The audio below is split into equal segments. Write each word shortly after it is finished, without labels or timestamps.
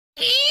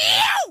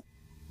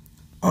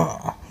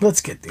Oh,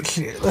 let's get this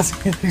shit. Let's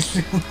get this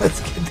shit. Let's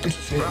get this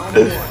shit.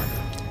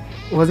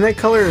 Wasn't it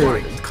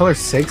color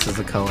 6 is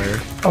the color?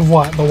 Of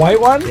what? The white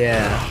one?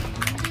 Yeah.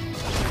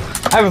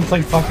 I haven't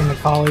played fucking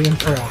Macaulay in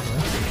forever.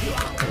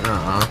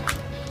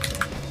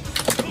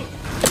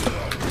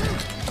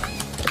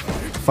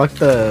 Fuck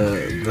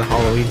the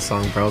Halloween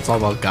song, bro. It's all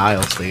about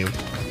Guile's theme.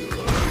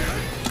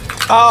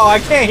 Oh, I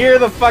can't hear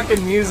the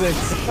fucking music.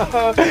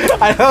 So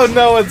I don't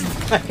know what's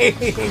playing.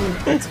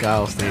 It's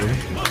Guile's theme.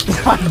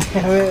 God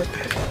damn it.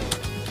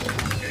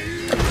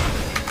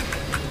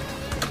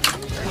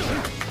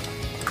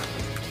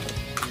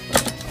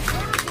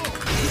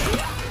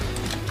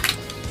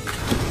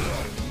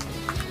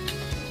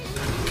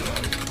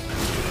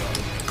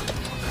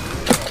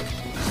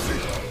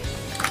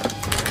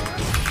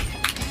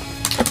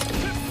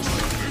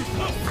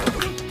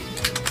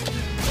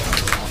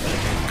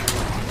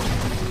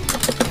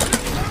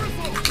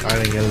 I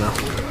didn't get enough.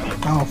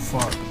 Oh,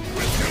 fuck.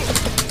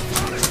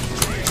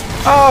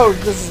 Oh,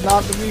 this is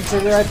not the V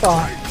trigger I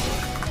thought.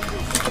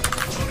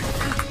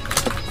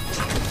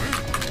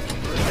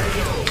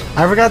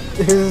 I forgot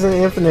his isn't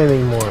infinite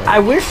anymore. I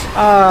wish,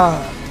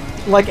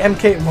 like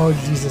MK, oh,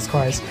 Jesus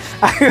Christ.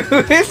 I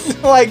wish,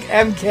 like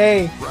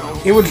MK,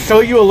 it would show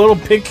you a little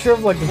picture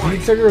of, like, the V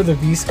trigger or the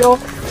V skill.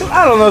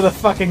 I don't know the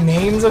fucking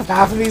names of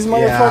half of these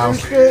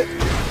motherfuckers shit.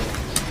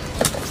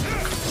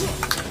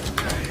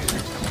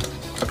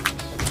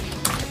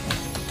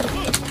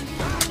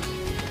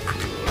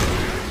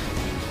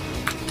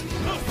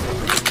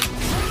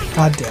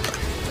 God damn it.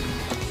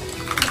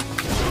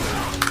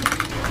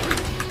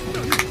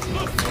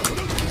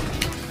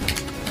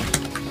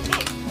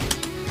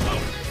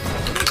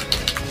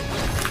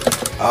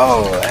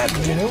 Oh, that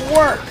didn't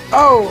work.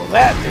 Oh,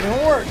 that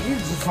didn't work. You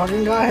just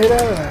fucking got hit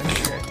out of that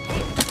shit.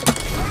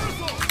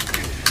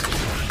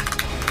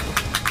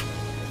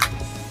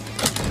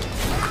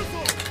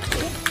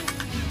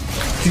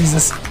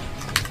 Jesus.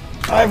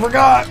 I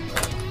forgot.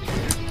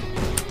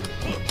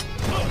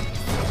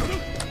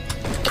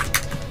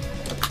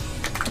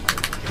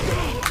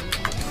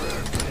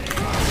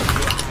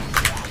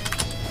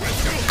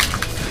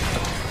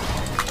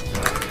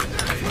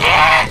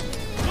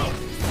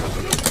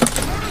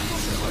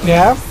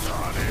 Yeah?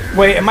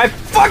 Wait, am I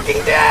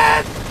fucking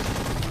dead?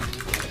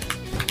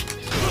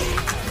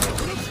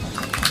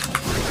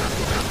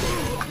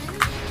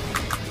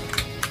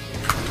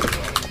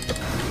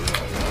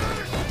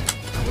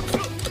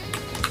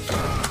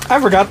 I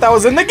forgot that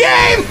was in the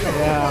game!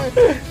 Yeah.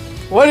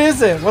 What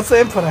is it? What's the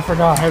input? I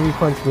forgot. Heavy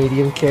punch,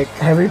 medium kick.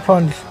 Heavy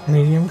punch,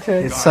 medium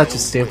kick? It's such a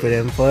stupid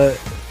input.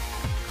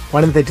 Why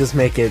didn't they just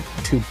make it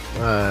too,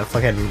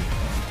 fucking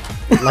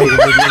light and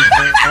medium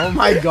punch? Oh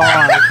my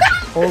god.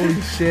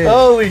 Holy shit.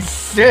 Holy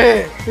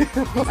shit.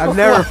 I've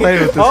never played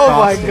with this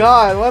costume. My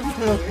god, what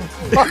the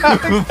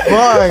fuck?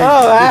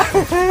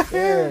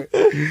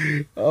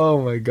 Fuck.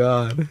 Oh my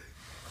god.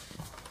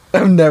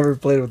 I've never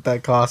played with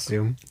that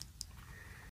costume.